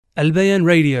Al-Bayan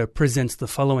Radio presents the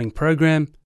following program,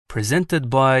 presented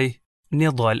by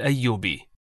Nedal Ayoubi.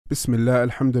 Bismillah,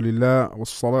 alhamdulillah,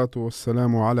 wassalatu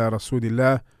wassalamu ala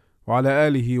rasulillah, wa ala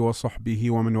alihi wa sahbihi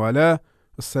wa man wala.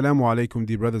 Assalamu alaikum,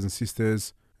 dear brothers and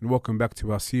sisters, and welcome back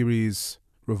to our series,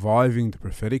 Reviving the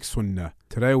Prophetic Sunnah.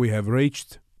 Today we have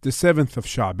reached the 7th of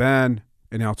Sha'baan,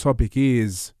 and our topic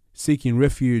is seeking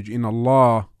refuge in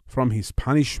Allah from His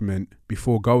punishment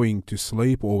before going to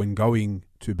sleep or when going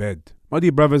to bed. My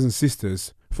dear brothers and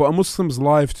sisters, for a Muslim's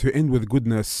life to end with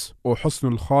goodness or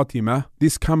husnul khatimah,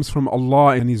 this comes from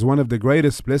Allah and is one of the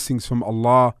greatest blessings from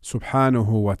Allah subhanahu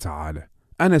wa ta'ala.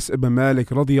 Anas ibn Malik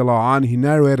radiyallahu anhu, he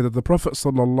narrated that the Prophet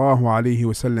sallallahu alaihi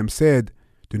wasallam said,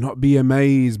 "Do not be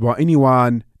amazed by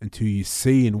anyone until you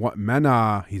see in what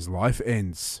manner his life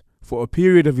ends. For a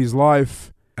period of his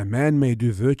life, a man may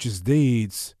do virtuous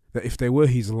deeds that if they were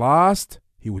his last,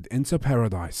 he would enter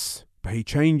paradise. But he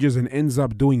changes and ends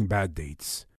up doing bad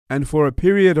deeds. And for a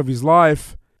period of his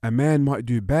life, a man might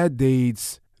do bad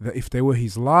deeds that if they were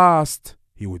his last,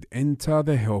 he would enter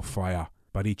the hellfire.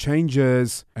 But he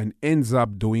changes and ends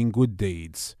up doing good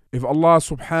deeds. If Allah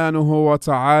subhanahu wa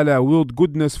ta'ala willed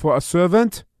goodness for a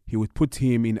servant, He would put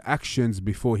him in actions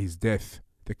before his death."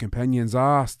 The companions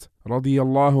asked,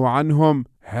 radiyallahu anhum,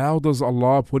 "How does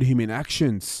Allah put him in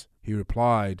actions?" He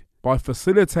replied, "By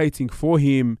facilitating for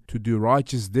him to do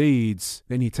righteous deeds,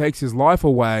 then He takes his life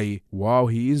away while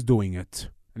he is doing it."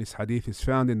 And this hadith is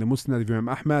found in the Musnad of Imam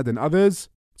Ahmad and others.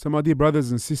 So my dear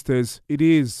brothers and sisters, it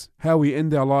is how we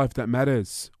end our life that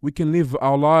matters. We can live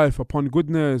our life upon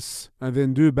goodness and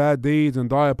then do bad deeds and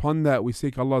die upon that. We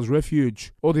seek Allah's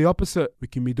refuge. Or the opposite, we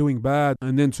can be doing bad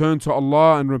and then turn to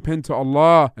Allah and repent to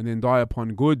Allah and then die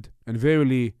upon good. And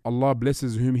verily, Allah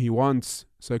blesses whom He wants.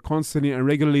 So constantly and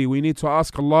regularly, we need to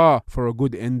ask Allah for a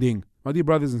good ending. My dear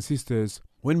brothers and sisters,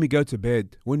 when we go to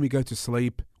bed, when we go to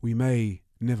sleep, we may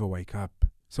never wake up.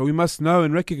 So we must know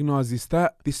and recognize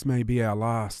that this may be our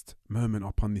last moment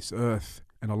upon this earth.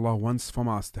 And Allah wants from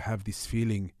us to have this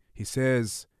feeling. He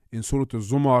says in Surah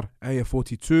Al-Zumar, ayah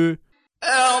 42,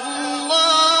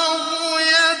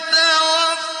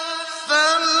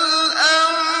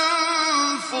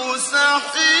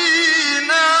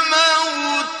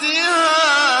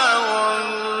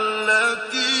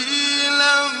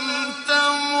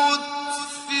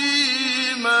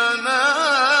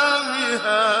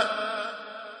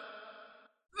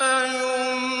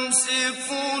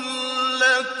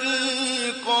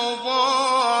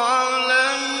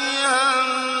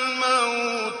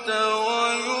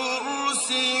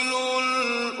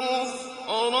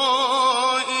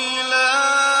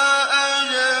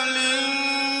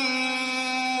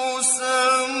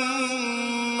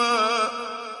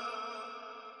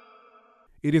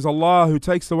 "It is Allah who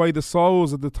takes away the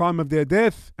souls at the time of their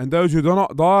death, and those who do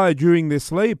not die during their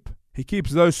sleep. He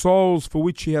keeps those souls for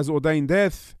which He has ordained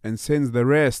death, and sends the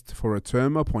rest for a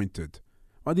term appointed."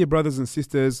 My dear brothers and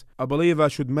sisters, a believer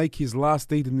should make his last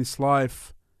deed in this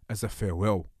life as a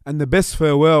farewell. And the best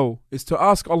farewell is to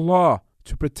ask Allah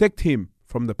to protect him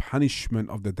from the punishment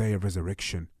of the day of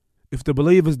resurrection. If the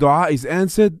believer's dua is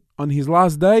answered on his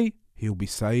last day, he will be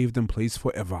saved and pleased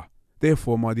forever.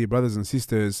 Therefore, my dear brothers and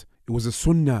sisters, it was a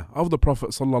sunnah of the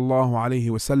Prophet sallallahu alaihi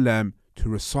wasallam to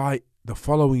recite the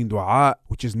following dua,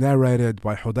 which is narrated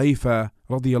by Hudayfa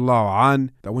radiyallahu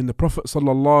an, that when the Prophet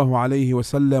sallallahu alaihi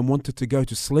wasallam wanted to go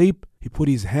to sleep, he put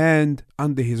his hand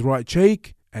under his right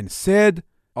cheek and said,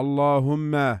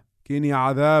 "Allahumma kini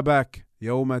adhabak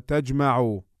yawma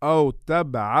tajma'u aw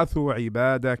tab'athu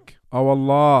ibadak." "O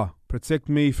Allah, protect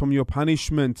me from your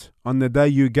punishment on the day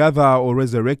you gather or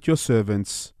resurrect your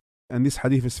servants." And this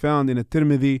hadith is found in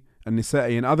At-Tirmidhi and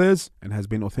Nisa'i and others, and has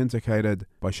been authenticated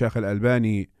by Shaykh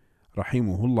Al-Albani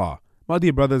rahimahullah. My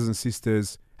dear brothers and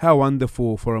sisters, how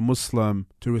wonderful for a Muslim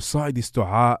to recite this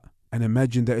dua and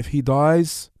imagine that if he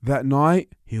dies that night,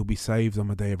 he'll be saved on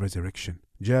the day of resurrection.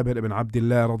 Jabir ibn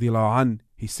Abdullah radiyallahu anh,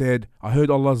 he said, "I heard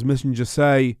Allah's Messenger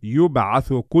say, يُبْعَثُ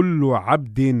كُلُّ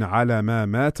عَبْدٍ عَلَى مَا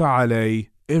مَاتَ عَلَيْهِ."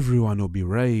 Everyone will be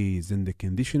raised in the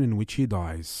condition in which he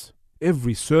dies.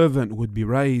 Every servant would be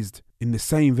raised in the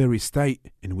same very state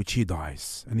in which he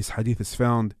dies. And this hadith is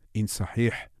found in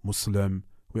Sahih Muslim.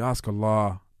 We ask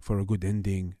Allah for a good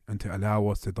ending and to allow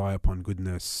us to die upon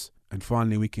goodness. And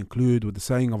finally we conclude with the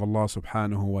saying of Allah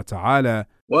subhanahu wa ta'ala,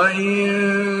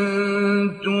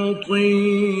 وَإِن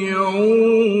تُطِيعُوهُ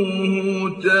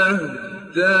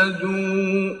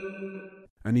تَهْتَدُوا.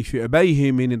 And if you obey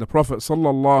Him, meaning the Prophet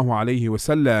sallallahu alaihi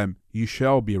wasallam, you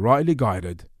shall be rightly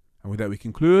guided. And with that we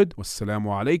conclude.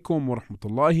 Wassalamu alaikum wa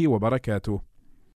rahmatullahi wa barakatuh.